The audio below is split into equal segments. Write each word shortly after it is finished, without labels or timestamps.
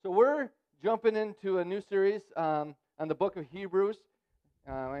jumping into a new series on the book of Hebrews.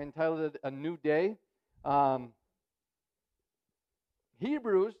 I entitled it A New Day.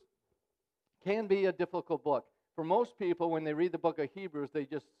 Hebrews can be a difficult book. For most people, when they read the book of Hebrews, they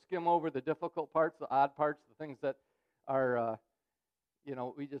just skim over the difficult parts, the odd parts, the things that are,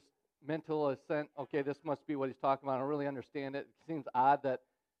 we just mental assent. Okay, this must be what he's talking about. I don't really understand it. It seems odd that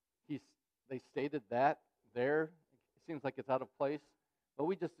they stated that there. It seems like it's out of place. But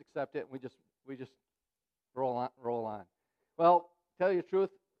we just accept it, and we just roll on. Well, tell you the truth,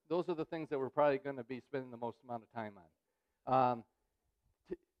 those are the things that we're probably going to be spending the most amount of time on.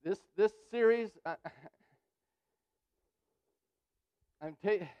 This series, I'm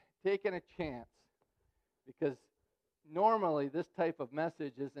taking a chance because normally this type of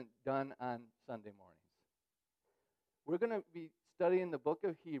message isn't done on Sunday mornings. We're going to be studying the book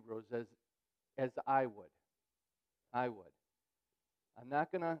of Hebrews as I would. I'm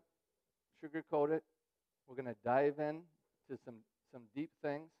not going to sugarcoat it. We're going to dive in to some deep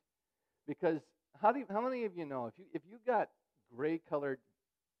things, because how many of you know if you got gray-colored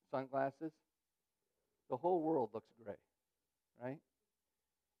sunglasses, the whole world looks gray, right?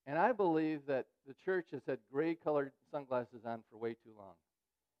 And I believe that the church has had gray-colored sunglasses on for way too long.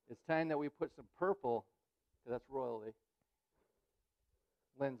 It's time that we put some purple, because that's royalty,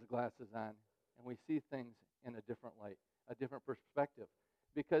 lens glasses on, and we see things in a different light, a different perspective.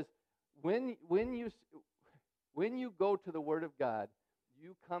 Because when you go to the Word of God,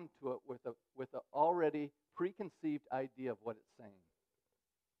 you come to it with a already preconceived idea of what it's saying.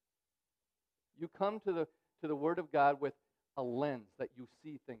 You come to the Word of God with a lens that you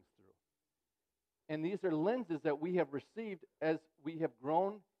see things through. And these are lenses that we have received as we have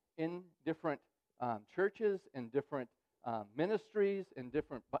grown in different churches, in different ministries, in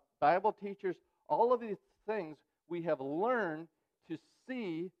different Bible teachers. All of these things we have learned to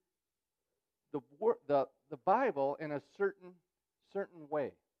see the Bible in a certain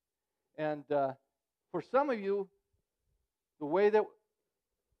way. And for some of you, the way that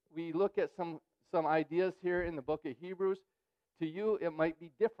we look at some ideas here in the book of Hebrews, to you it might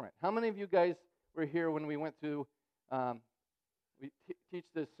be different. How many of you guys were here when we went to we teach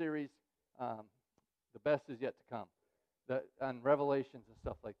this series, The Best Is Yet to Come, on Revelations and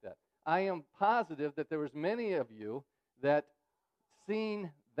stuff like that? I am positive that there was many of you that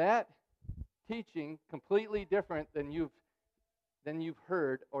seen that teaching completely different than you've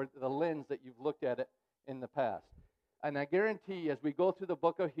heard, or the lens that you've looked at it in the past. And I guarantee as we go through the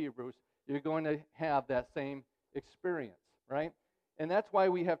book of Hebrews, you're going to have that same experience, right? And that's why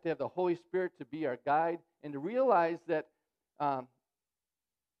we have to have the Holy Spirit to be our guide, and to realize that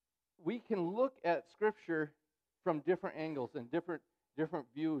we can look at Scripture from different angles and different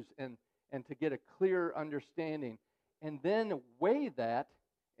views, and to get a clear understanding, and then weigh that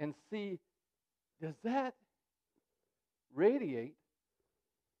and see, does that radiate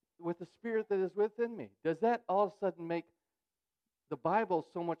with the Spirit that is within me? Does that all of a sudden make the Bible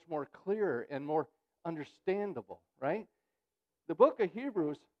so much more clearer and more understandable, right? The book of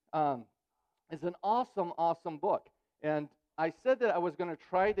Hebrews is an awesome book. And I said that I was going to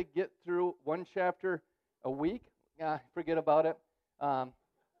try to get through one chapter a week. Forget about it.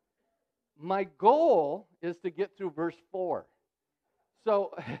 My goal is to get through verse 4.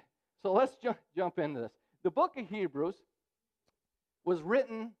 So let's jump into this. The book of Hebrews was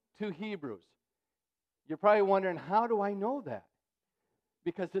written to Hebrews. You're probably wondering, how do I know that?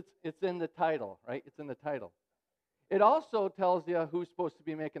 Because it's in the title, right? It's in the title. It also tells you who's supposed to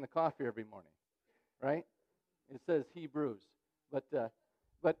be making the coffee every morning, right? It says Hebrews, but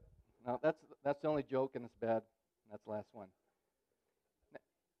no, that's the only joke, and it's bad. That's the last one.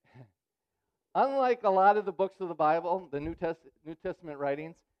 Unlike a lot of the books of the Bible, the New Testament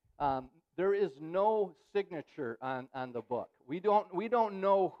writings, there is no signature on the book. We don't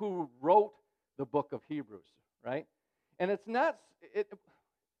know who wrote the book of Hebrews, right? And it's not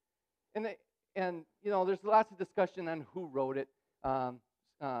and there's lots of discussion on who wrote it.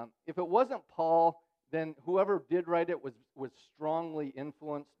 If it wasn't Paul, then whoever did write it was strongly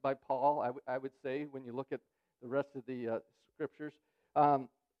influenced by Paul. I would say, when you look at the rest of the scriptures,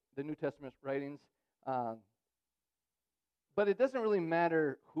 the New Testament writings. But it doesn't really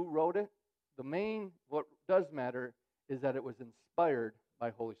matter who wrote it. What does matter is that it was inspired by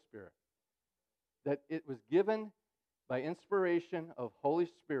Holy Spirit. That it was given by inspiration of Holy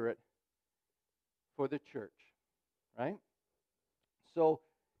Spirit for the church, right? So,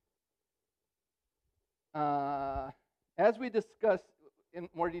 as we discuss in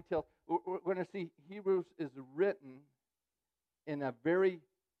more detail, we're going to see Hebrews is written in a very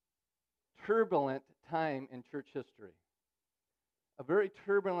turbulent time in church history. a very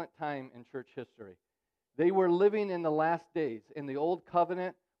turbulent time in church history. They were living in the last days, and the old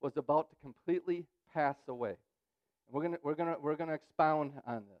covenant was about to completely pass away. We're going to expound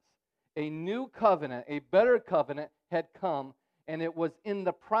on this. A new covenant, a better covenant had come, and it was in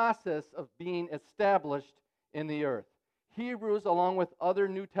the process of being established in the earth. Hebrews, along with other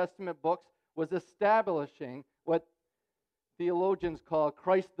New Testament books, was establishing what theologians call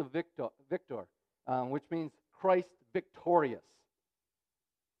Christ the Victor, which means Christ victorious.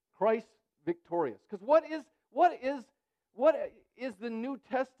 Christ victorious. Because what is the New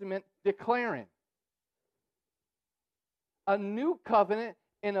Testament declaring? A new covenant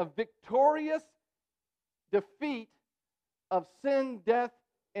and a victorious defeat of sin, death,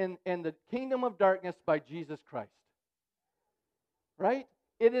 and the kingdom of darkness by Jesus Christ. Right?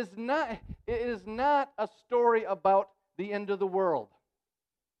 It is not a story about the end of the world.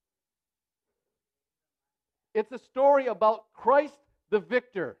 It's a story about Christ the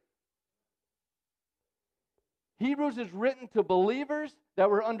victor. Hebrews is written to believers that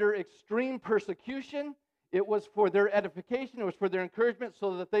were under extreme persecution. It was for their edification. It was for their encouragement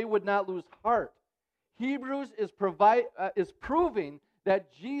so that they would not lose heart. Hebrews is proving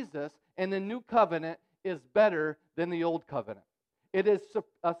that Jesus and the new covenant is better than the old covenant. It is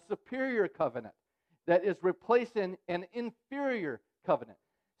a superior covenant that is replacing an inferior covenant.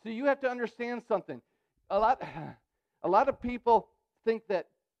 So you have to understand something. A lot of people think that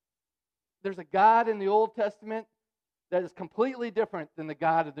there's a God in the Old Testament that is completely different than the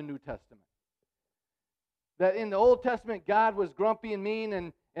God of the New Testament. That in the Old Testament, God was grumpy and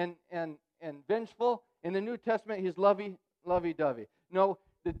mean and vengeful. In the New Testament, he's lovey-dovey. No,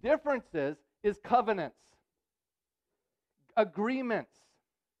 the difference is covenants, agreements.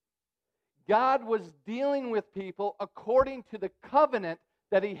 God was dealing with people according to the covenant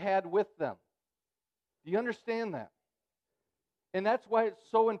that he had with them. Do you understand that? And that's why it's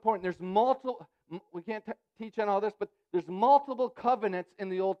so important. There's multiple, we can't teach on all this, but there's multiple covenants in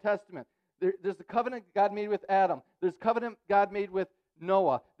the Old Testament. There's the covenant God made with Adam. There's the covenant God made with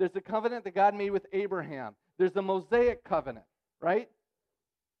Noah. There's the covenant that God made with Abraham. There's the Mosaic covenant, right?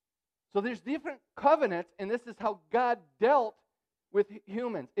 So there's different covenants, and this is how God dealt with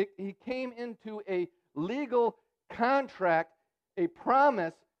humans. He came into a legal contract, a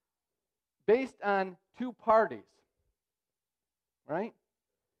promise based on two parties, right?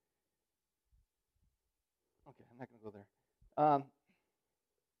 Okay, I'm not going to go there.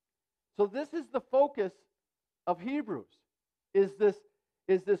 So this is the focus of Hebrews, is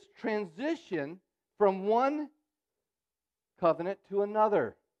this transition from one covenant to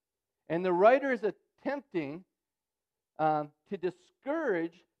another. And the writer is attempting to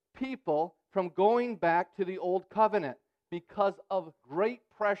discourage people from going back to the old covenant because of great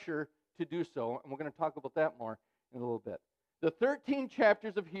pressure to do so. And we're going to talk about that more in a little bit. The 13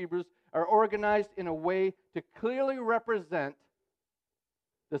 chapters of Hebrews are organized in a way to clearly represent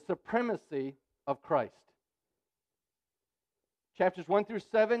the supremacy of Christ. Chapters 1 through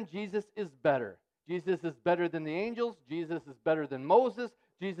 7, Jesus is better. Jesus is better than the angels. Jesus is better than Moses.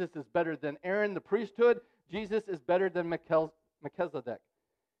 Jesus is better than Aaron, the priesthood. Jesus is better than Melchizedek.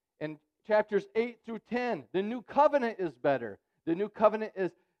 In chapters 8 through 10, the new covenant is better. The new covenant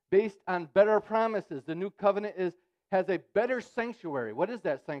is based on better promises. The new covenant has a better sanctuary. What is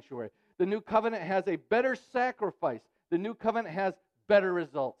that sanctuary? The new covenant has a better sacrifice. The new covenant has better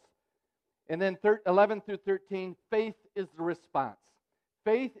results. And then 11 through 13, faith is the response.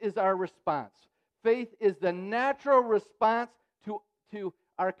 Faith is our response. Faith is the natural response to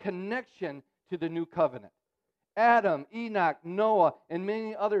our connection to the new covenant. Adam, Enoch, Noah, and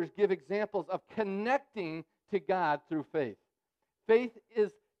many others give examples of connecting to God through faith. Faith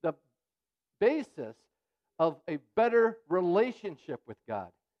is the basis of a better relationship with God.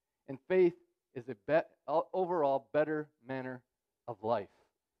 And faith is a overall better manner of life.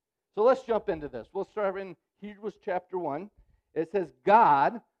 So let's jump into this. We'll start in Hebrews chapter 1. It says,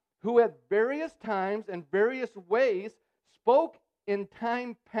 God, who at various times and various ways spoke in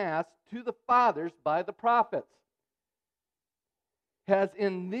time past to the fathers by the prophets, has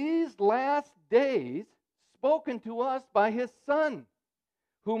in these last days spoken to us by his Son,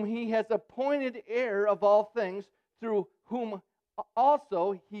 whom he has appointed heir of all things, through whom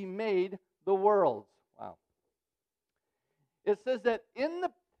also he made the worlds. Wow. It says that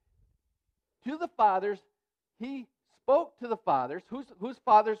to the fathers, he spoke to the fathers. Whose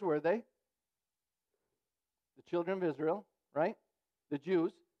fathers were they? The children of Israel, right? The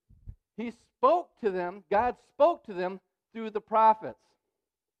Jews. He spoke to them, God spoke to them through the prophets.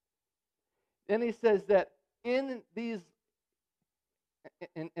 Then he says that in these,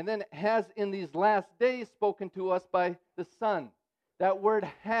 and then has in these last days spoken to us by the Son. That word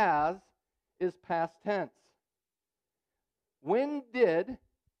has is past tense. When did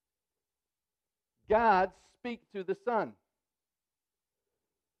God speak through the Son?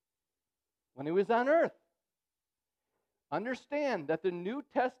 When he was on earth. Understand that the New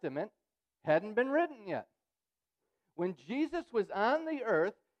Testament hadn't been written yet. When Jesus was on the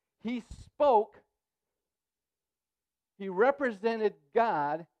earth, he spoke, he represented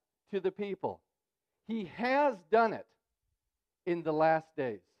God to the people. He has done it in the last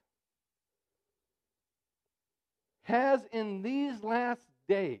days. Has in these last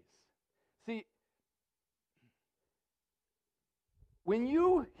days. See, when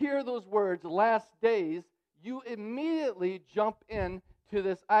you hear those words, last days, you immediately jump in to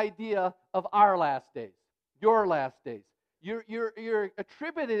this idea of our last days, your last days. You're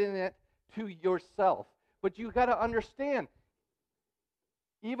attributing it to yourself. But you got to understand,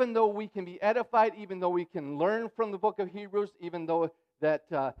 even though we can be edified, even though we can learn from the book of Hebrews, even though that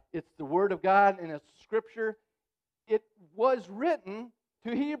it's the Word of God and it's Scripture, it was written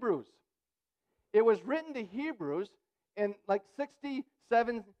to Hebrews. It was written to Hebrews in like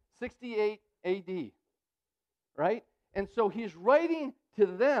 67, 68 AD, right? And so he's writing to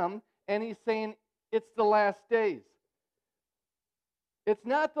them, and he's saying it's the last days. It's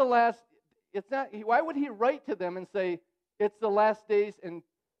not the last, it's not, why would he write to them and say it's the last days in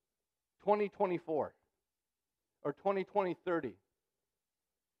 2024 or 2030?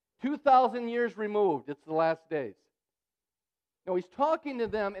 2,000 years removed, it's the last days. No, he's talking to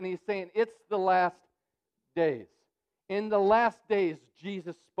them and he's saying it's the last days. In the last days,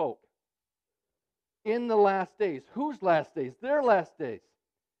 Jesus spoke. In the last days. Whose last days? Their last days.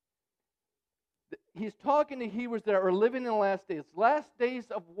 He's talking to Hebrews that are living in the last days. Last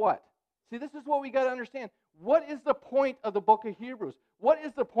days of what? See, this is what we got to understand. What is the point of the book of Hebrews? What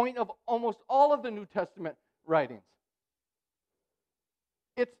is the point of almost all of the New Testament writings?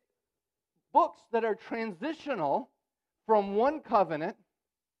 It's books that are transitional from one covenant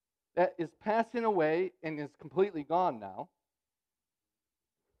that is passing away and is completely gone now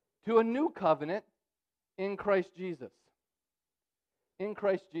to a new covenant in Christ Jesus. In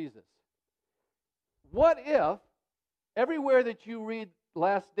Christ Jesus. What if everywhere that you read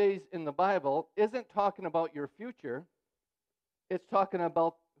last days in the Bible isn't talking about your future, it's talking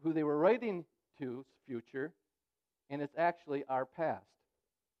about who they were writing to's future, and it's actually our past.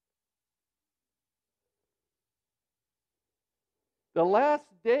 The last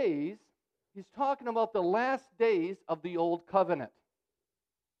days, he's talking about the last days of the old covenant.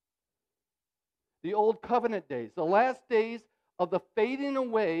 The old covenant days. The last days of the fading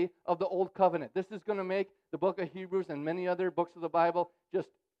away of the old covenant. This is going to make the book of Hebrews and many other books of the Bible just,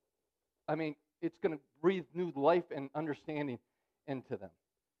 it's going to breathe new life and understanding into them.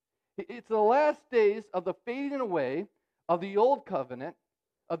 It's the last days of the fading away of the old covenant,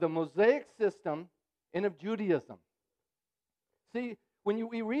 of the Mosaic system, and of Judaism. See, when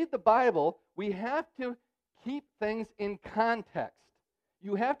we read the Bible, we have to keep things in context.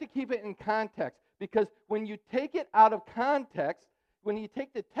 You have to keep it in context, because when you take it out of context, when you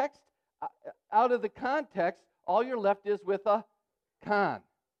take the text out of the context, all you're left is with a con.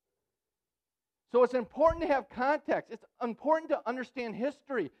 So it's important to have context. It's important to understand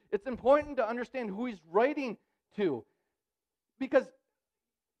history. It's important to understand who he's writing to. Because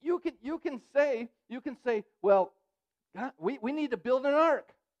you can say, well, God, we need to build an ark.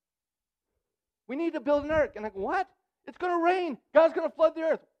 We need to build an ark. And like, what? It's going to rain. God's going to flood the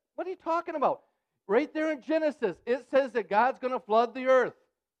earth. What are you talking about? Right there in Genesis, it says that God's going to flood the earth.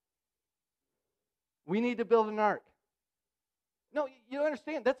 We need to build an ark. No, you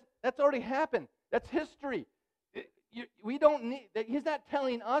understand. That's already happened. That's history. We don't need. He's not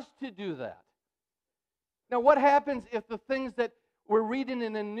telling us to do that. Now, what happens if the things that we're reading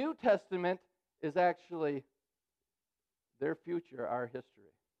in the New Testament is actually their future, our history?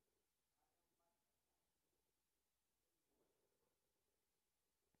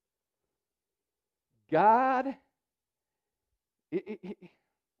 God,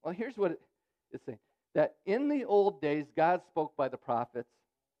 well, here's what it's saying. That in the old days, God spoke by the prophets,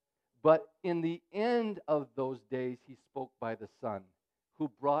 but in the end of those days, he spoke by the Son, who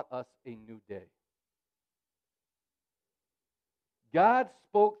brought us a new day. God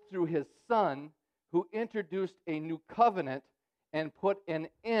spoke through his Son, who introduced a new covenant and put an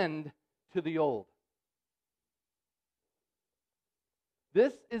end to the old.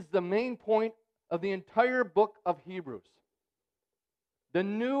 This is the main point of the entire book of Hebrews. The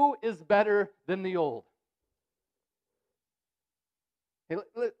new is better than the old. Hey,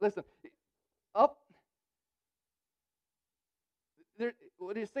 listen.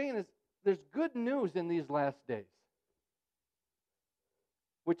 What he's saying is there's good news in these last days.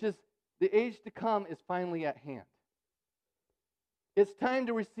 which is the age to come, is finally at hand. It's time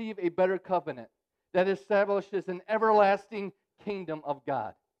to receive a better covenant that establishes an everlasting kingdom of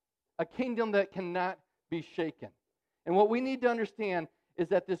God, a kingdom that cannot be shaken. And what we need to understand is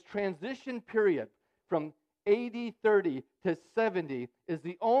that this transition period from AD 30 to 70 is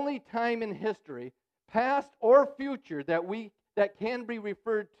the only time in history, past or future, that can be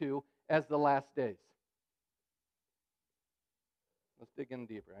referred to as the last days. Let's dig in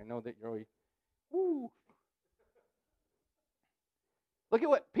deeper. I know that you're already, woo. Look at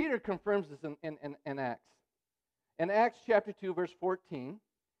what Peter confirms this in Acts. In Acts chapter 2, verse 14,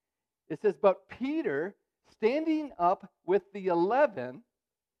 it says, "But Peter, standing up with the 11,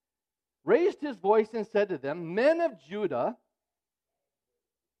 raised his voice and said to them, 'Men of Judah,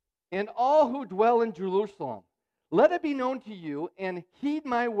 and all who dwell in Jerusalem, let it be known to you, and heed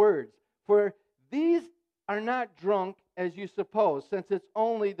my words, for these are not drunk as you suppose, since it's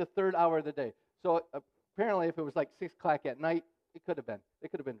only the third hour of the day.'" So apparently, if it was like 6 o'clock at night, it could have been. They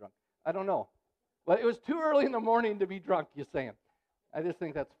could have been drunk. I don't know. But it was too early in the morning to be drunk, you're saying. I just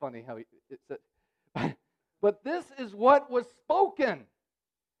think that's funny how it said. But this is what was spoken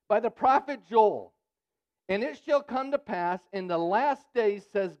by the prophet Joel. "And it shall come to pass in the last days,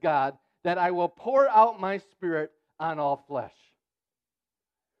 says God, that I will pour out my Spirit on all flesh."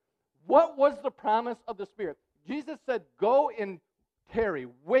 What was the promise of the Spirit? Jesus said, "Go and tarry,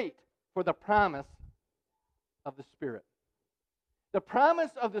 wait for the promise of the Spirit." The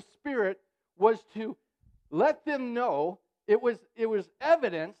promise of the Spirit was to let them know it was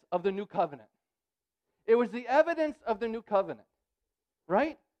evidence of the new covenant. It was the evidence of the new covenant,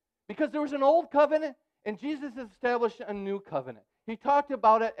 right? Because there was an old covenant, and Jesus established a new covenant. He talked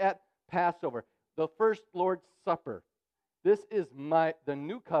about it at Passover, the first Lord's Supper. This is the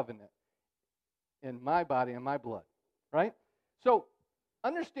new covenant in my body and my blood, right? So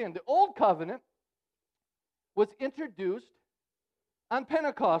understand, the old covenant was introduced on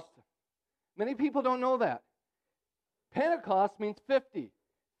Pentecost. Many people don't know that. Pentecost means 50.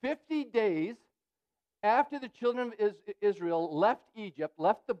 50 days after the children of Israel left Egypt,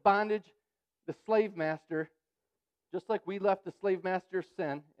 left the bondage, the slave master, just like we left the slave master's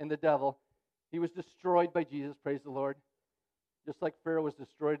sin and the devil. He was destroyed by Jesus, praise the Lord. Just like Pharaoh was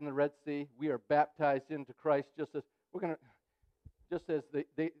destroyed in the Red Sea, we are baptized into Christ just as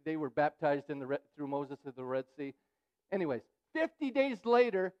they were baptized through Moses to the Red Sea. Anyways, 50 days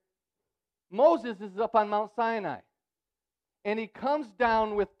later, Moses is up on Mount Sinai. And he comes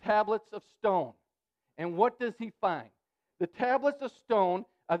down with tablets of stone. And what does he find? The tablets of stone,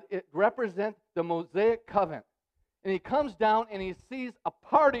 it represent the Mosaic covenant. And he comes down and he sees a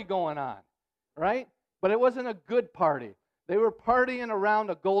party going on, right? But it wasn't a good party. They were partying around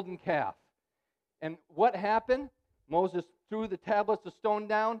a golden calf. And what happened? Moses threw the tablets of stone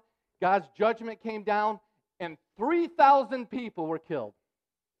down. God's judgment came down. And 3,000 people were killed.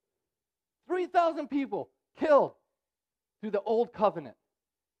 3,000 people killed through the old covenant.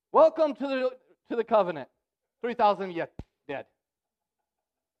 Welcome to the covenant. 3,000 yet dead.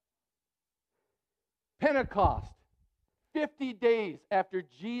 Pentecost, 50 days after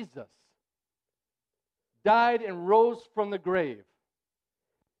Jesus died and rose from the grave.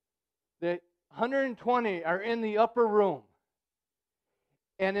 The 120 are in the upper room.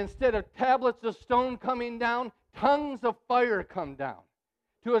 And instead of tablets of stone coming down, tongues of fire come down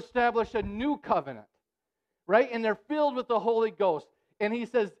to establish a new covenant, right? And they're filled with the Holy Ghost. And he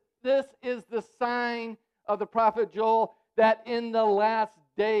says, this is the sign of the prophet Joel, that in the last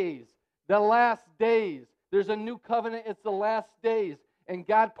days, there's a new covenant. It's the last days. And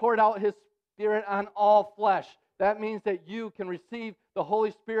God poured out his Spirit on all flesh. That means that you can receive the Holy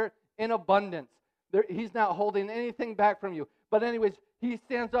Spirit in abundance. He's not holding anything back from you. But anyways, he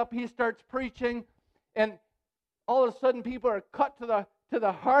stands up, he starts preaching, and all of a sudden people are cut to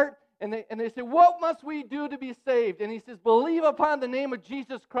the heart, and they say, "What must we do to be saved?" And he says, "Believe upon the name of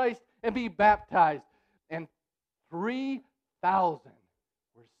Jesus Christ and be baptized." And 3,000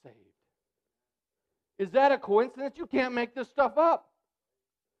 were saved. Is that a coincidence? You can't make this stuff up.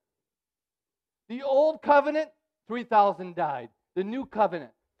 The old covenant, 3,000 died. The new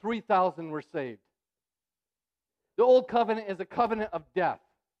covenant, 3,000 were saved. The old covenant is a covenant of death.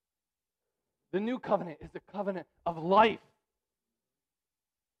 The new covenant is a covenant of life.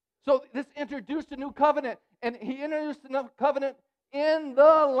 So this introduced a new covenant, and he introduced a new covenant in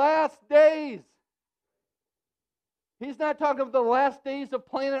the last days. He's not talking about the last days of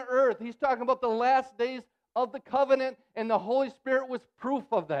planet Earth. He's talking about the last days of the covenant, and the Holy Spirit was proof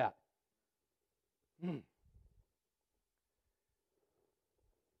of that.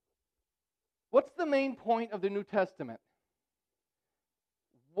 What's the main point of the New Testament?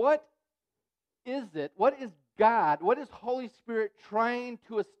 what is it? What is God? What is Holy Spirit trying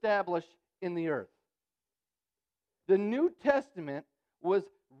to establish in the earth? The New Testament was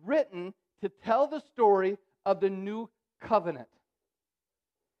written to tell the story of the new covenant.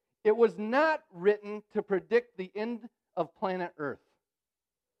 It was not written to predict the end of planet Earth.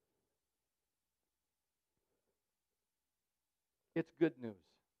 It's good news.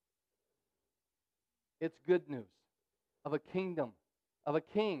 It's good news of a kingdom, of a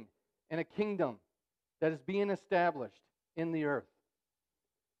king and a kingdom that is being established in the earth.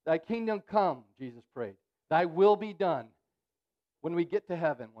 Thy kingdom come, Jesus prayed. Thy will be done when we get to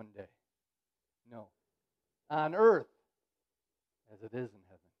heaven one day. No. On earth as it is in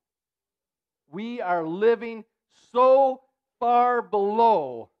heaven. We are living so far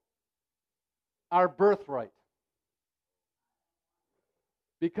below our birthright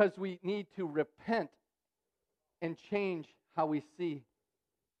because we need to repent and change how we see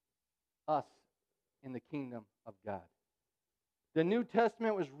us in the kingdom of God. The New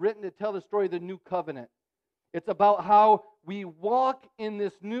Testament was written to tell the story of the new covenant. It's about how we walk in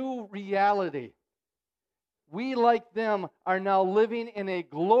this new reality. We, like them, are now living in a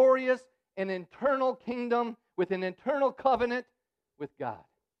glorious and eternal kingdom with an eternal covenant with God.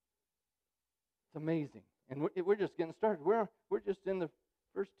 It's amazing. And we're just getting started. We're just in the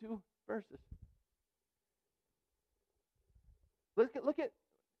first two verses. Look at,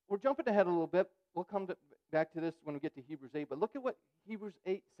 we're jumping ahead a little bit. We'll come back to this when we get to Hebrews 8. But look at what Hebrews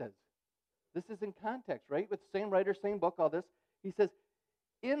 8 says. This is in context, right? With the same writer, same book, all this. He says,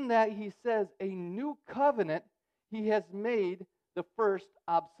 in that he says, a new covenant he has made the first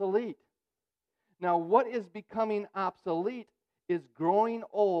obsolete. Now, what is becoming obsolete is growing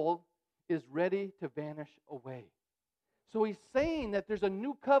old, is ready to vanish away. So he's saying that there's a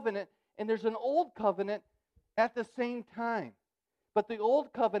new covenant and there's an old covenant at the same time. But the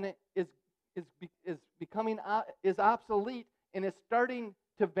old covenant is becoming obsolete and is starting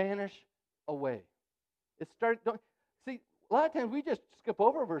to vanish away. See, a lot of times we just skip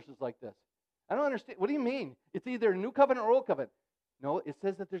over verses like this. I don't understand. What do you mean? It's either a new covenant or old covenant. No, it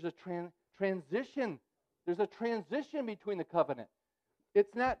says that there's a transition. There's a transition between the covenant.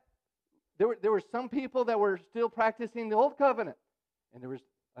 It's not. There were some people that were still practicing the old covenant, and there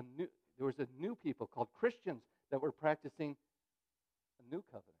was a new people called Christians that were practicing a new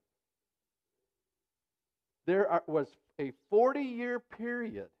covenant. There was a 40-year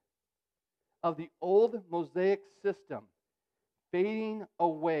period of the old Mosaic system fading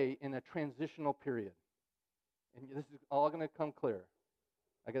away in a transitional period. And this is all going to come clear.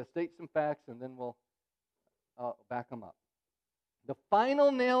 I got to state some facts, and then we'll back them up. The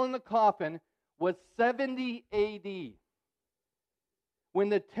final nail in the coffin was 70 A.D. when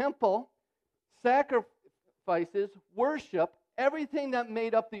the temple, sacrifices, worship, everything that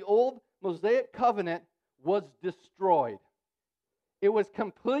made up the old Mosaic covenant was destroyed. It was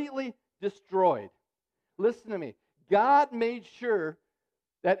completely destroyed. Listen to me. God made sure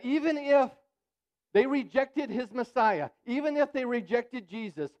that even if they rejected his Messiah, even if they rejected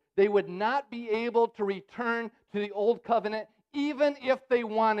Jesus, they would not be able to return to the old covenant, even if they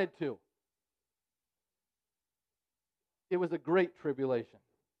wanted to. It was a great tribulation.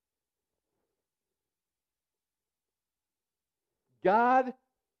 God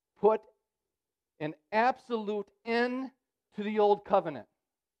put an absolute end to the old covenant.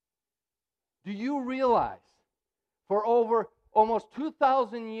 Do you realize for over almost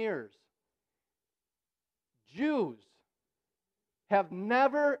 2,000 years, Jews have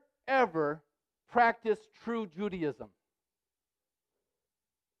never, ever practiced true Judaism?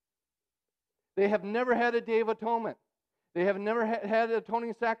 They have never had a Day of Atonement. They have never had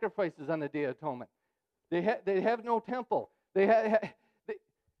atoning sacrifices on the Day of Atonement. They have no temple. Do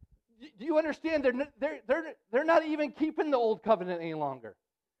you understand? They're not even keeping the old covenant any longer.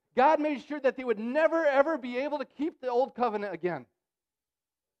 God made sure that they would never, ever be able to keep the old covenant again.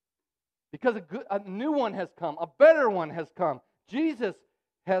 Because a new one has come. A better one has come. Jesus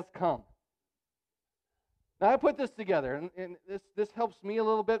has come. Now, I put this together, and this helps me a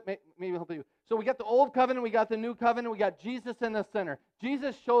little bit, maybe help you. So we got the old covenant, we got the new covenant, we got Jesus in the center.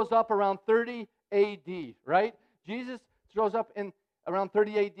 Jesus shows up around 30 A.D., right? Jesus shows up in around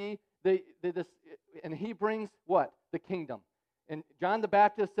 30 A.D., and he brings what? The kingdom. And John the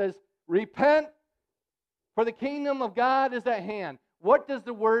Baptist says, repent, for the kingdom of God is at hand. What does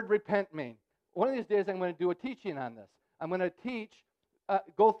the word repent mean? One of these days I'm going to do a teaching on this. I'm going to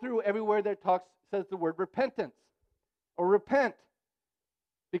go through everywhere that says the word repentance or repent,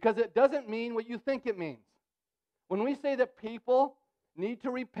 because it doesn't mean what you think it means. When we say that people need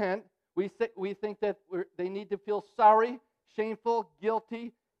to repent, we think that they need to feel sorry, shameful,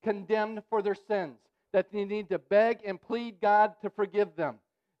 guilty, condemned for their sins, that they need to beg and plead God to forgive them.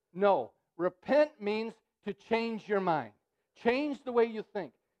 No. Repent means to change your mind. Change the way you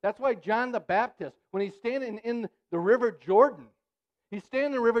think. That's why John the Baptist, when he's standing in the River Jordan, he's standing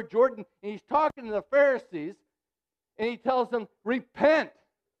in the River Jordan and he's talking to the Pharisees and he tells them, repent.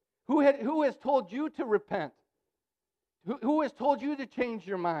 Who has told you to repent? Who has told you to change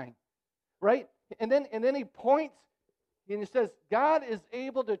your mind? Right? And then he points and he says, God is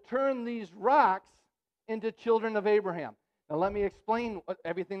able to turn these rocks into children of Abraham. Now let me explain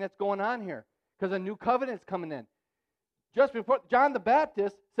everything that's going on here, because a new covenant's coming in. Just before, John the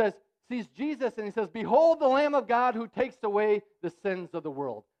Baptist sees Jesus and he says, behold the Lamb of God who takes away the sins of the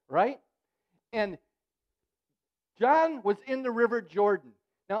world. Right? And John was in the River Jordan.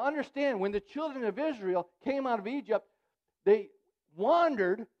 Now understand, when the children of Israel came out of Egypt, they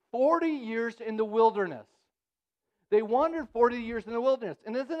wandered 40 years in the wilderness. They wandered 40 years in the wilderness.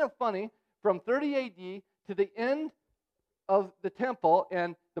 And isn't it funny, from 30 AD to the end of the temple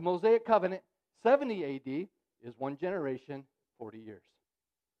and the Mosaic covenant, 70 AD is one generation, 40 years.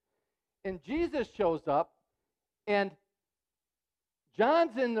 And Jesus shows up, and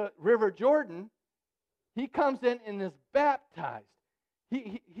John's in the River Jordan. He comes in and is baptized.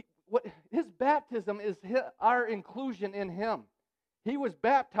 His baptism is our inclusion in him. He was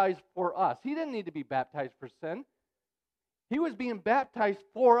baptized for us. He didn't need to be baptized for sin. He was being baptized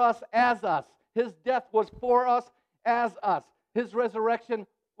for us as us. His death was for us as us. His resurrection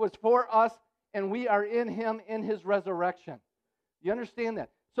was for us, and we are in him in his resurrection. You understand that?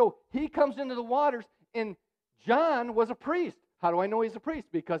 So he comes into the waters, and John was a priest. How do I know he's a priest?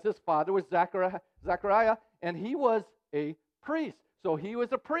 Because his father was Zechariah, and he was a priest. So he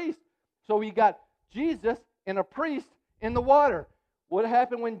was a priest. So we got Jesus and a priest in the water. What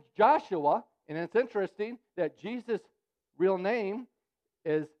happened when Joshua, and it's interesting that Jesus' real name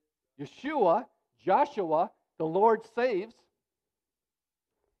is Yeshua, Joshua, the Lord saves,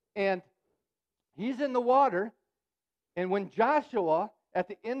 and he's in the water, and when Joshua, at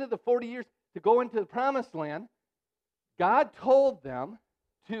the end of the 40 years to go into the promised land, God told them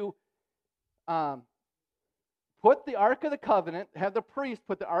to put the Ark of the Covenant, have the priest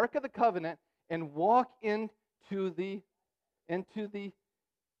put the Ark of the Covenant and walk into the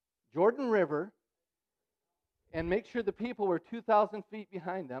Jordan River and make sure the people were 2,000 feet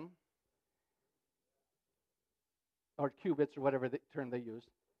behind them, or cubits, or whatever the term they used.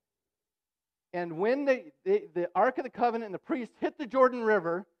 And when the Ark of the Covenant and the priest hit the Jordan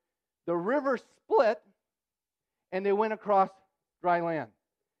River, the river split, and they went across dry land.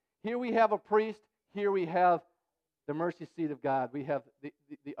 Here we have a priest. Here we have the mercy seat of God. We have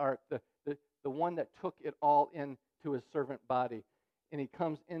the ark, the one that took it all into his servant body, and he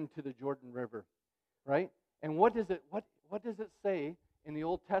comes into the Jordan River, right? And what does it say in the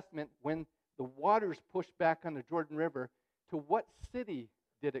Old Testament when the waters pushed back on the Jordan River? To what city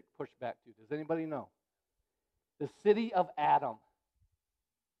did it push back to? Does anybody know? The city of Adam.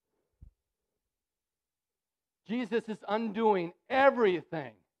 Jesus is undoing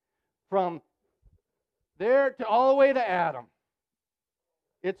everything from there to all the way to Adam.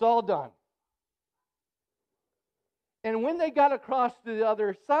 It's all done. And when they got across to the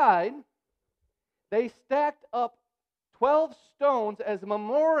other side, they stacked up 12 stones as a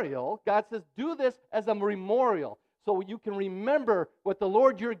memorial. God says, do this as a memorial so you can remember what the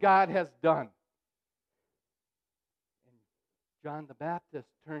Lord your God has done. And John the Baptist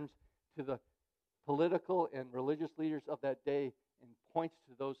turns to the political and religious leaders of that day and points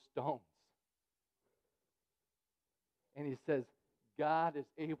to those stones. And he says, God is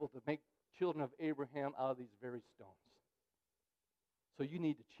able to make children of Abraham out of these very stones. So you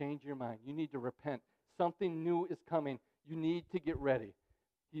need to change your mind. You need to repent. Something new is coming. You need to get ready.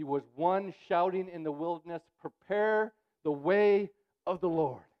 He was one shouting in the wilderness, prepare the way of the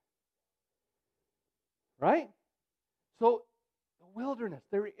Lord. Right? So the wilderness,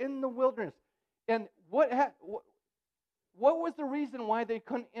 they're in the wilderness. And what was the reason why they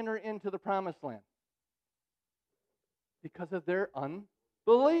couldn't enter into the promised land? Because of their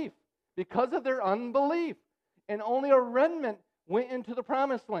unbelief. Because of their unbelief. And only a remnant went into the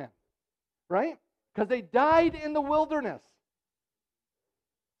promised land. Right? Because they died in the wilderness.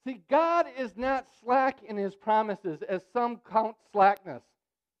 See, God is not slack in his promises, as some count slackness.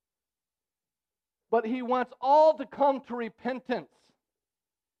 But he wants all to come to repentance.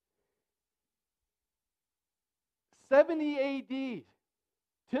 70 AD,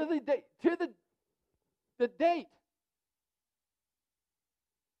 to the date,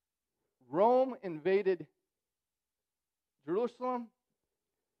 Rome invaded Jerusalem.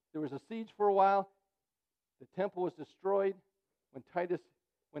 There was a siege for a while. The temple was destroyed when Titus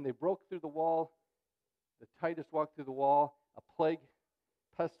when they broke through the wall, the Titus walked through the wall, a plague,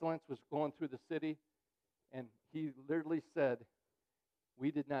 pestilence was going through the city, and he literally said,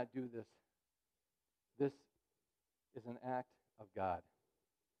 "We did not do this. This is an act of God."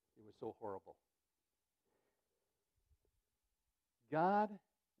 It was so horrible. God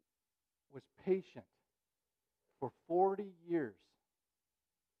was patient for 40 years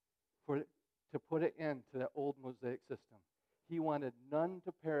to put an end to that old Mosaic system. He wanted none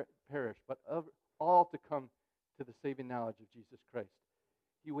to perish, but all to come to the saving knowledge of Jesus Christ.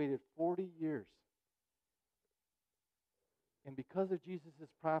 He waited 40 years. And because of Jesus'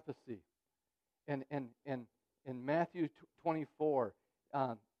 prophecy, and in Matthew 24,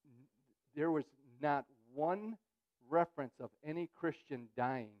 there was not one reference of any Christian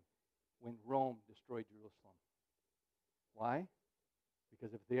dying when Rome destroyed Jerusalem. Why?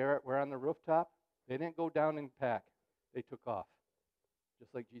 Because if they were on the rooftop, they didn't go down and pack. They took off,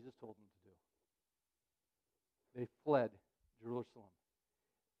 just like Jesus told them to do. They fled Jerusalem.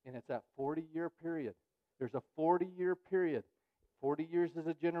 And it's that 40-year period. There's a 40-year period. 40 years is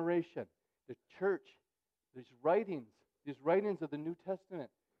a generation. The church, these writings of the New Testament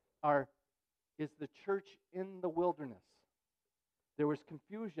is the church in the wilderness. There was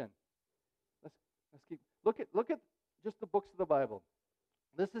confusion. Let's keep look at just the books of the Bible.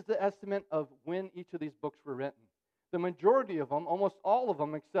 This is the estimate of when each of these books were written. The majority of them, almost all of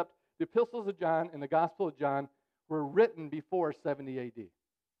them, except the epistles of John and the Gospel of John, were written before 70 AD.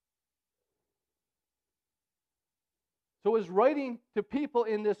 So it was writing to people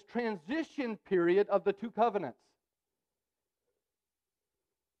in this transition period of the two covenants.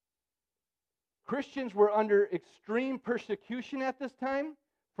 Christians were under extreme persecution at this time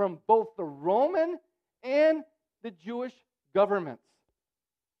from both the Roman and the Jewish governments.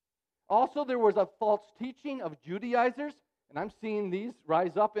 Also, there was a false teaching of Judaizers, and I'm seeing these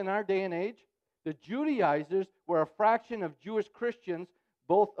rise up in our day and age. The Judaizers were a fraction of Jewish Christians,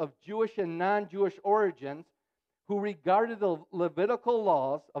 both of Jewish and non-Jewish origins, who regarded the Levitical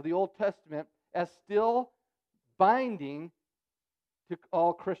laws of the Old Testament as still binding to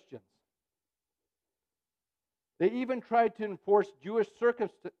all Christians. They even tried to enforce Jewish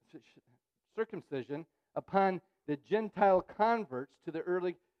circumcision upon the Gentile converts to the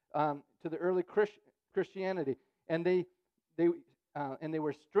early Christianity, and they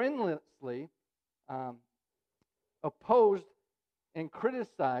were strenuously opposed and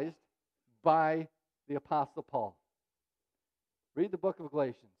criticized by the Apostle Paul. Read the book of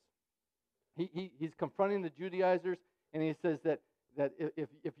Galatians. He's confronting the Judaizers, and he says that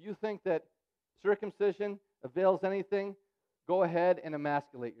if you think that circumcision avails anything, go ahead and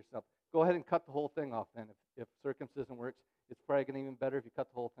emasculate yourself. Go ahead and cut the whole thing off then. If circumcision works, it's probably going to be even better if you cut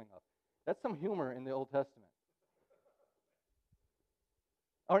the whole thing off. That's some humor in the Old Testament.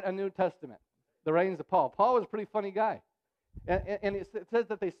 Or a New Testament. The writings of Paul. Paul was a pretty funny guy. And it says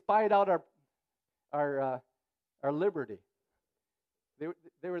that they spied out our liberty.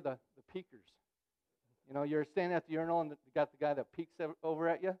 They were the peekers. You know, you're standing at the urinal and you got the guy that peeks over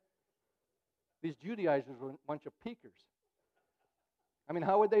at you. These Judaizers were a bunch of peekers. I mean,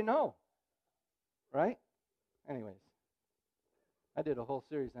 how would they know? Right? Anyways, I did a whole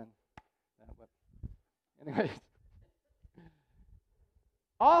series on that. But anyways.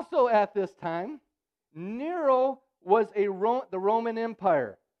 Also at this time, Nero was the Roman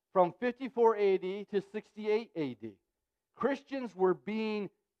Empire from 54 AD to 68 AD. Christians were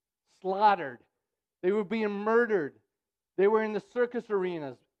being slaughtered. They were being murdered. They were in the circus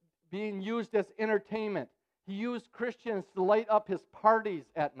arenas, being used as entertainment. He used Christians to light up his parties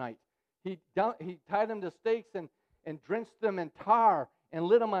at night. He tied them to stakes and drenched them in tar and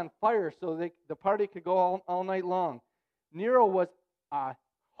lit them on fire so the party could go all night long. Nero was a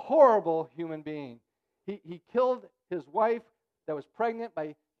horrible human being. He killed his wife that was pregnant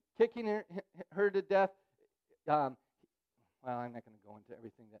by kicking her to death. Well, I'm not going to go into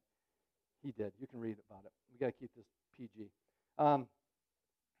everything that he did. You can read about it. We got to keep this PG.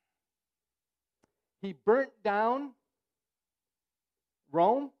 He burnt down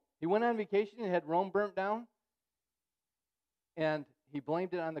Rome. He went on vacation and had Rome burnt down. And he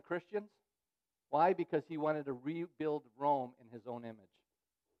blamed it on the Christians. Why? Because he wanted to rebuild Rome in his own image.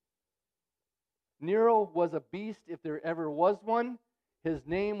 Nero was a beast if there ever was one. His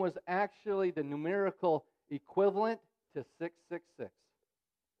name was actually the numerical equivalent to 666.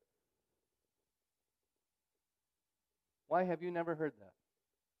 Why have you never heard that?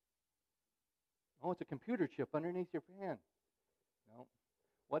 Oh, it's a computer chip underneath your hand. No.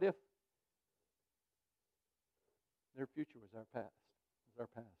 What if their future was our past? Was our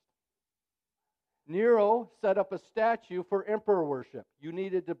past? Nero set up a statue for emperor worship. You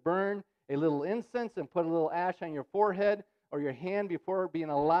needed to burn a little incense and put a little ash on your forehead or your hand before being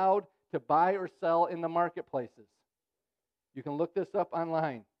allowed to buy or sell in the marketplaces. You can look this up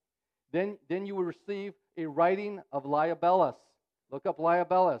online. Then you will receive a writing of Libellus. Look up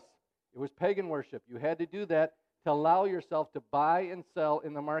Libellus. It was pagan worship. You had to do that to allow yourself to buy and sell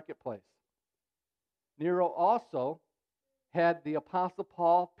in the marketplace. Nero also had the Apostle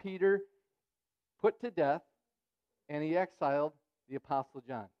Paul, Peter, put to death, and he exiled the Apostle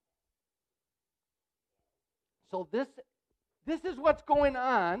John. So this is what's going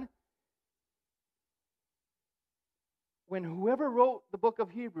on when whoever wrote the book of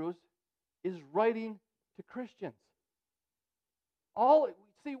Hebrews is writing to Christians.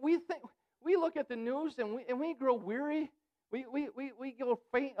 We look at the news and we grow weary. We go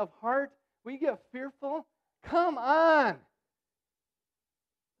faint of heart. We get fearful. Come on.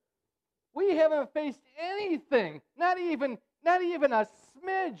 We haven't faced anything, not even a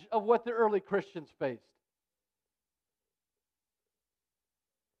smidge of what the early Christians faced.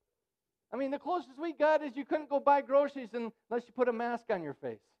 I mean, the closest we got is you couldn't go buy groceries unless you put a mask on your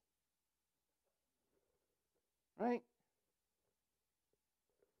face. Right?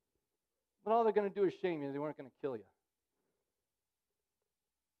 But all they're going to do is shame you. They weren't going to kill you.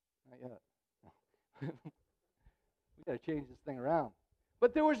 Not yet. We got to change this thing around.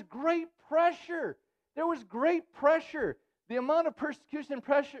 But there was great pressure. There was great pressure. The amount of persecution and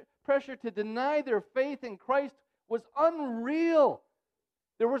pressure to deny their faith in Christ was unreal.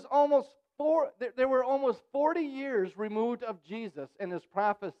 There were almost 40 years removed of Jesus and his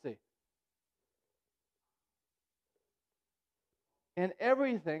prophecy. And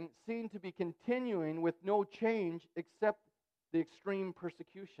everything seemed to be continuing with no change except the extreme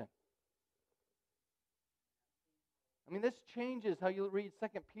persecution. I mean, this changes how you read 2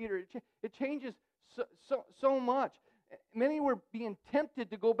 Peter. It changes so much. Many were being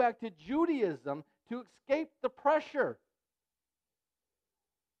tempted to go back to Judaism to escape the pressure.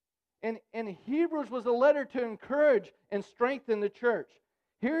 And Hebrews was a letter to encourage and strengthen the church.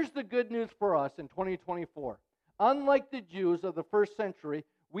 Here's the good news for us in 2024. Unlike the Jews of the first century,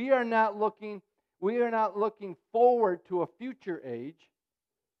 we are not looking forward to a future age.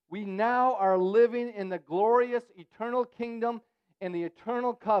 We now are living in the glorious eternal kingdom and the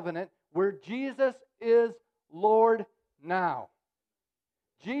eternal covenant where Jesus is Lord now.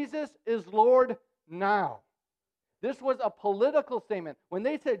 Jesus is Lord now. This was a political statement. When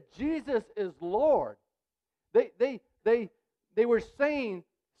they said Jesus is Lord, they were saying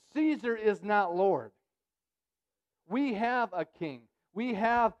Caesar is not Lord. We have a king. We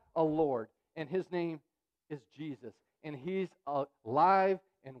have a Lord, and his name is Jesus. And he's alive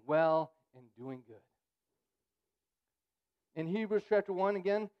and well and doing good. In Hebrews chapter 1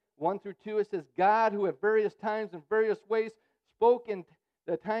 again, 1 through 2, it says, God, who at various times and various ways spoke in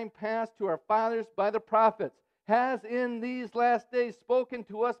the time past to our fathers by the prophets, has in these last days spoken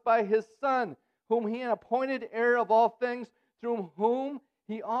to us by his Son, whom he appointed heir of all things, through whom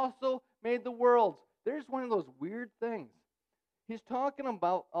he also made the worlds. There's one of those weird things. He's talking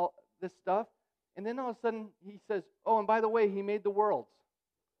about all this stuff, and then all of a sudden he says, oh, and by the way, he made the worlds.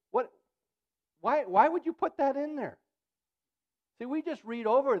 What? Why would you put that in there? See, we just read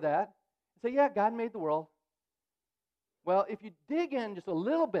over that and say, yeah, God made the world. Well, if you dig in just a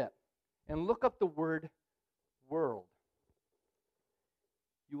little bit and look up the word world,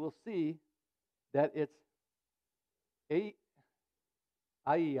 you will see that it's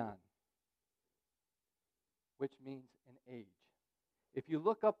aion, which means an age. If you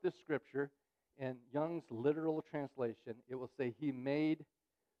look up this scripture in Young's literal translation, it will say he made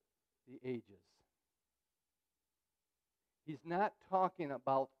the ages. He's not talking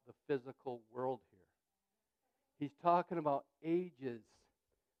about the physical world here. He's talking about ages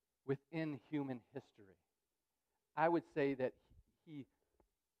within human history. I would say that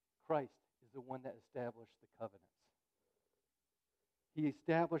Christ, is the one that established the covenants. He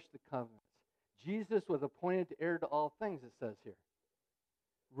established the covenants. Jesus was appointed heir to all things, it says here.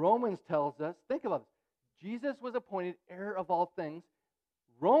 Romans tells us, think about this. Jesus was appointed heir of all things.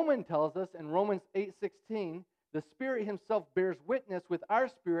 Romans tells us in Romans 8:16, the Spirit himself bears witness with our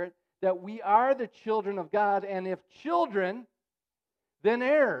spirit that we are the children of God, and if children, then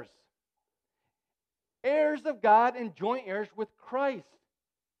heirs. Heirs of God and joint heirs with Christ.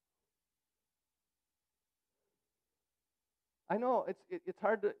 I know it's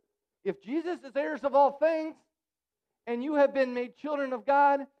hard to... If Jesus is heirs of all things, and you have been made children of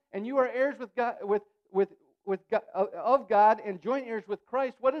God, and you are heirs with God, of God and joint heirs with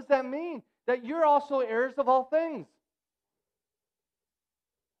Christ, what does that mean? That you're also heirs of all things.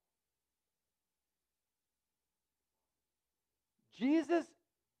 Jesus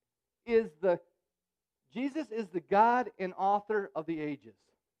is the God and author of the ages.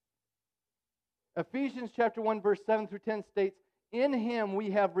 Ephesians chapter 1, verse 7 through 10 states, "In him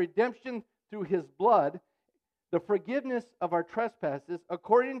we have redemption through his blood, the forgiveness of our trespasses,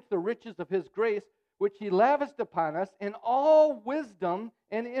 according to the riches of his grace, which he lavished upon us in all wisdom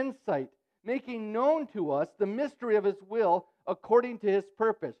and insight, making known to us the mystery of his will according to his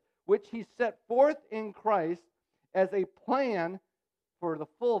purpose, which he set forth in Christ as a plan for the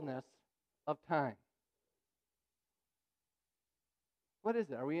fullness of time." What is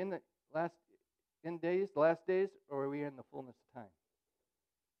it? Are we in the last days, or are we in the fullness of time?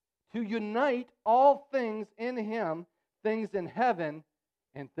 To unite all things in him, things in heaven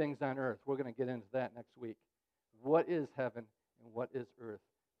and things on earth. We're going to get into that next week. What is heaven and what is earth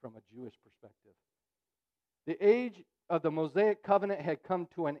from a Jewish perspective? The age of the Mosaic covenant had come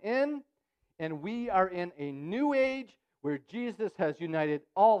to an end, and we are in a new age where Jesus has united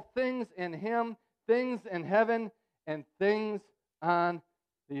all things in him, things in heaven and things on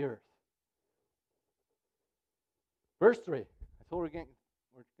the earth. Verse 3. I told we're going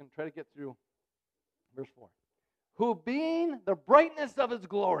to try to get through verse 4. Who being the brightness of his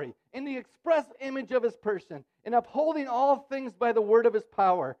glory, in the express image of his person, and upholding all things by the word of his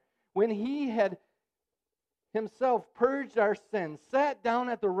power, when he had himself purged our sins, sat down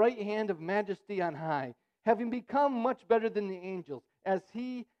at the right hand of majesty on high, having become much better than the angels, as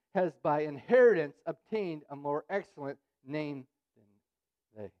he has by inheritance obtained a more excellent name than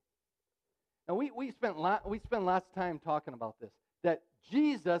they. Now we spent lots of time talking about this, that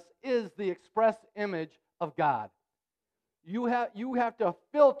Jesus is the express image of God. You have to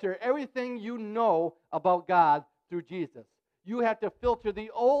filter everything you know about God through Jesus. You have to filter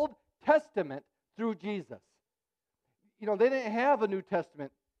the Old Testament through Jesus. You know, they didn't have a New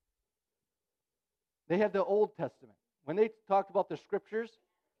Testament. They had the Old Testament. When they talked about the Scriptures,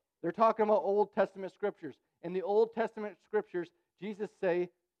 they're talking about Old Testament Scriptures. In the Old Testament Scriptures, Jesus say,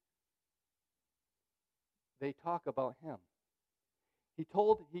 they talk about him. He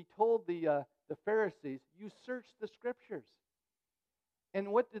told the Pharisees, you search the Scriptures.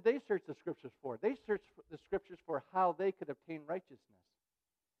 And what did they search the Scriptures for? They searched the Scriptures for how they could obtain righteousness.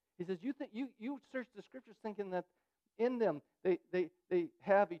 He says, you search the Scriptures thinking that in them they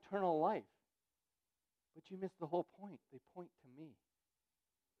have eternal life. But you miss the whole point. They point to me,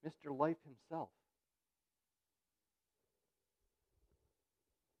 Mr. Life himself.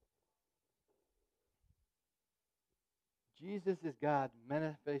 Jesus is God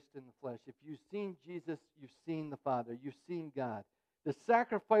manifest in the flesh. If you've seen Jesus, you've seen the Father. You've seen God. The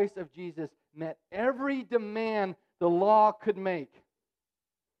sacrifice of Jesus met every demand the law could make.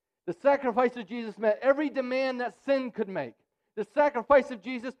 The sacrifice of Jesus met every demand that sin could make. The sacrifice of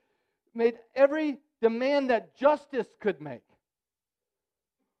Jesus made every demand that justice could make.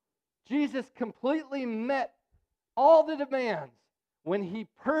 Jesus completely met all the demands when he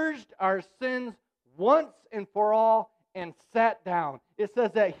purged our sins once and for all and sat down. It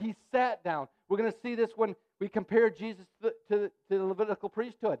says that he sat down. We're going to see this when we compare Jesus to the Levitical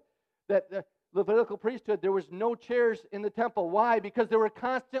priesthood. That the Levitical priesthood, there was no chairs in the temple. Why? Because they were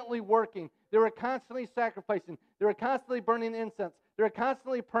constantly working. They were constantly sacrificing. They were constantly burning incense. They were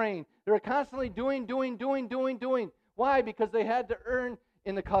constantly praying. They were constantly doing. Why? Because they had to earn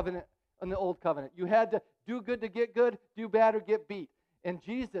in the covenant, in the old covenant. You had to do good to get good, do bad or get beat. And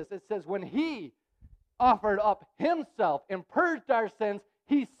Jesus, it says, when he offered up himself and purged our sins,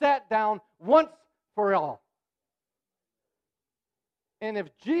 he sat down once for all. And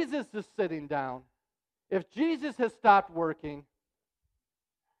if Jesus is sitting down, if Jesus has stopped working,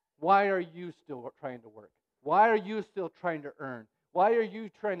 why are you still trying to work? Why are you still trying to earn? Why are you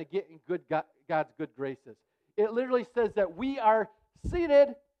trying to get in God's good graces? It literally says that we are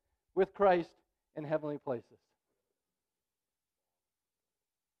seated with Christ in heavenly places.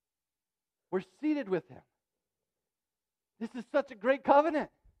 We're seated with him. This is such a great covenant.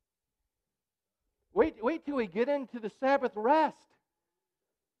 Wait till we get into the Sabbath rest.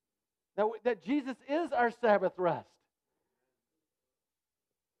 That Jesus is our Sabbath rest.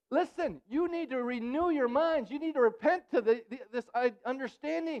 Listen, you need to renew your minds. You need to repent to this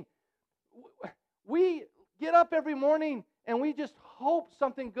understanding. We get up every morning and we just hope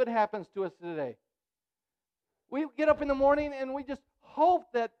something good happens to us today. We get up in the morning and we just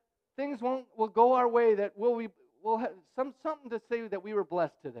hope that things will go our way, that we'll have something to say that we were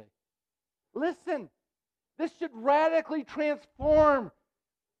blessed today. Listen, this should radically transform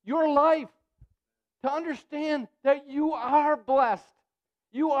your life to understand that you are blessed.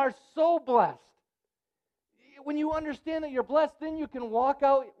 You are so blessed. When you understand that you're blessed, then you can walk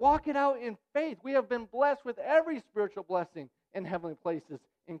it out in faith. We have been blessed with every spiritual blessing in heavenly places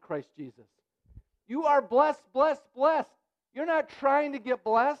in Christ Jesus. You are blessed, blessed, blessed. You're not trying to get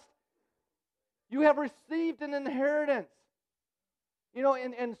blessed. You have received an inheritance. You know,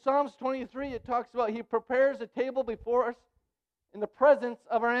 in Psalms 23, it talks about He prepares a table before us in the presence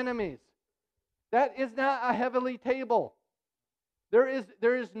of our enemies. That is not a heavenly table. There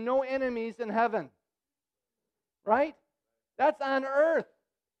is no enemies in heaven. Right? That's on earth.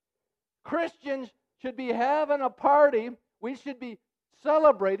 Christians should be having a party. We should be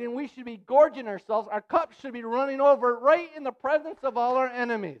celebrating. We should be gorging ourselves. Our cups should be running over right in the presence of all our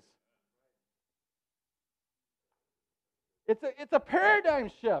enemies. It's a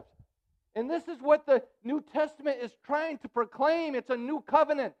paradigm shift. And this is what the New Testament is trying to proclaim. It's a new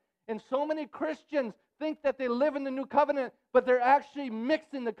covenant. And so many Christians think that they live in the new covenant, but they're actually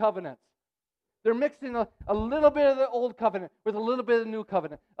mixing the covenants. They're mixing a little bit of the old covenant with a little bit of the new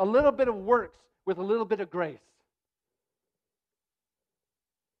covenant, a little bit of works with a little bit of grace.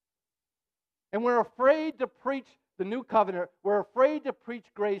 And we're afraid to preach the new covenant. We're afraid to preach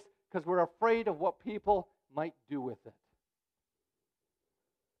grace because we're afraid of what people might do with it.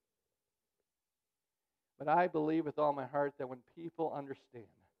 But I believe with all my heart that when people understand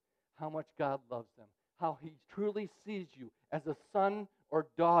how much God loves them, how He truly sees you as a son or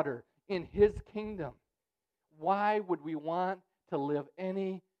daughter in His kingdom, why would we want to live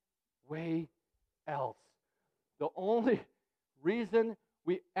any way else? The only reason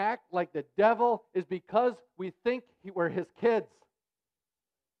we act like the devil is because we think we're his kids.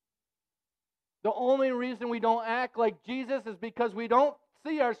 The only reason we don't act like Jesus is because we don't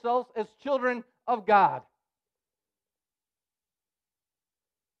see ourselves as children of God.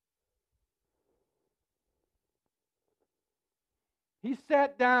 He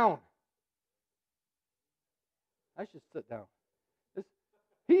sat down. I should sit down.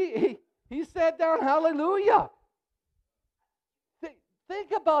 He sat down. Hallelujah.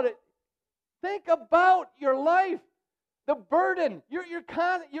 Think about it. Think about your life. The burden. You're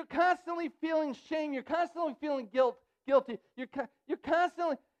constantly feeling shame. You're constantly feeling guilty. You're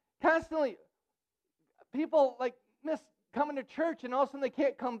constantly. People like miss coming to church, and all of a sudden they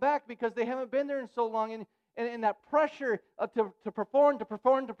can't come back because they haven't been there in so long, and that pressure to perform.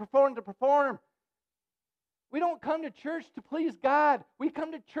 We don't come to church to please God. We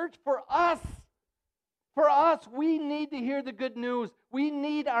come to church for us. For us, we need to hear the good news. We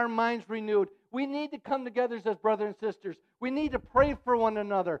need our minds renewed. We need to come together as brothers and sisters. We need to pray for one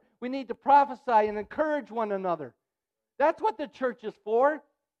another. We need to prophesy and encourage one another. That's what the church is for.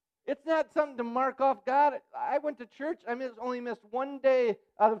 It's not something to mark off God. I went to church. I only missed one day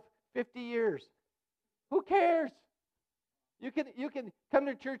out of 50 years. Who cares? You can come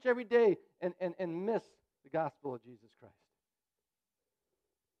to church every day and miss the gospel of Jesus Christ.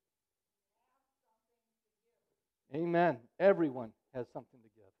 Amen. Everyone has something to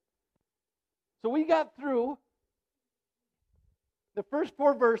give. So we got through the first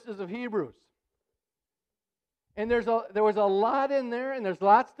 4 verses of Hebrews. And there was a lot in there, and there's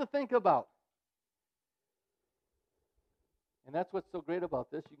lots to think about. And that's what's so great about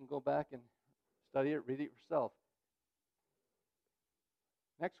this. You can go back and study it, read it yourself.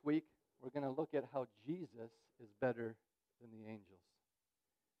 Next week, we're going to look at how Jesus is better than the angels.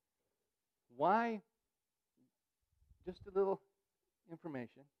 Why? Just a little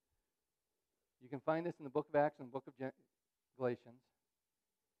information. You can find this in the book of Acts and the book of Galatians.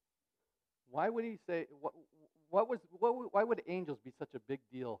 Why would he say, why would angels be such a big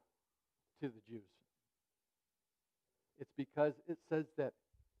deal to the Jews? It's because it says that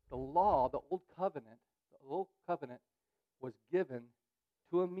the law, the old covenant was given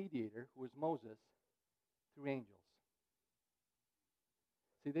to a mediator who was Moses through angels.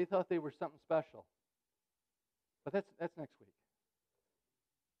 See, they thought they were something special. But that's next week.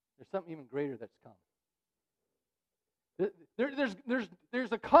 There's something even greater that's come.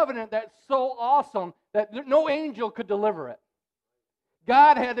 There's a covenant that's so awesome that no angel could deliver it.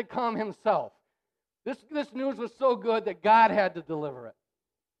 God had to come Himself. This news was so good that God had to deliver it.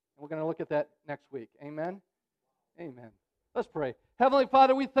 And we're going to look at that next week. Amen? Amen. Let's pray. Heavenly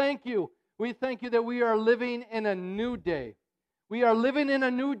Father, we thank you. We thank you that we are living in a new day. We are living in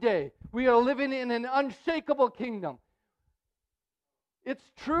a new day. We are living in an unshakable kingdom. It's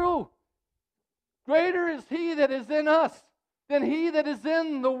true. Greater is He that is in us than he that is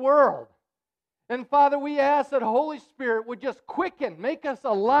in the world. And Father, we ask that Holy Spirit would just quicken, make us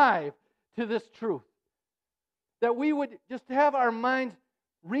alive to this truth. That we would just have our minds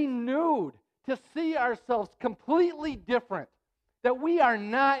renewed to see ourselves completely different. That we are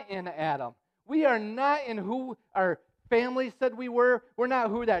not in Adam. We are not in who our family said we were. We're not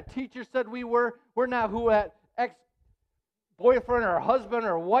who that teacher said we were. We're not who that boyfriend or husband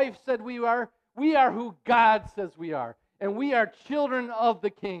or wife said we are. We are who God says we are. And we are children of the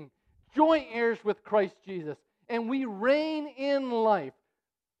King, joint heirs with Christ Jesus. And we reign in life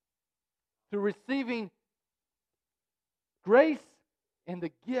through receiving grace and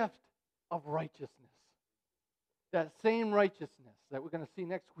the gift of righteousness. That same righteousness that we're going to see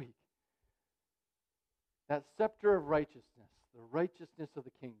next week. That scepter of righteousness, the righteousness of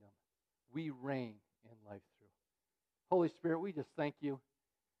the kingdom, we reign in life through. Holy Spirit, we just thank you.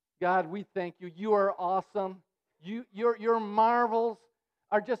 God, we thank you. You are awesome. Your marvels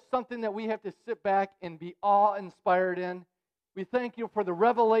are just something that we have to sit back and be awe-inspired in. We thank you for the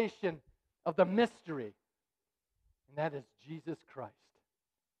revelation of the mystery, and that is Jesus Christ.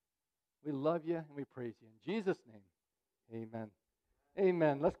 We love you and we praise you. In Jesus' name, amen.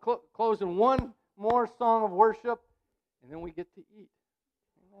 Amen. Let's close in one more song of worship, and then we get to eat.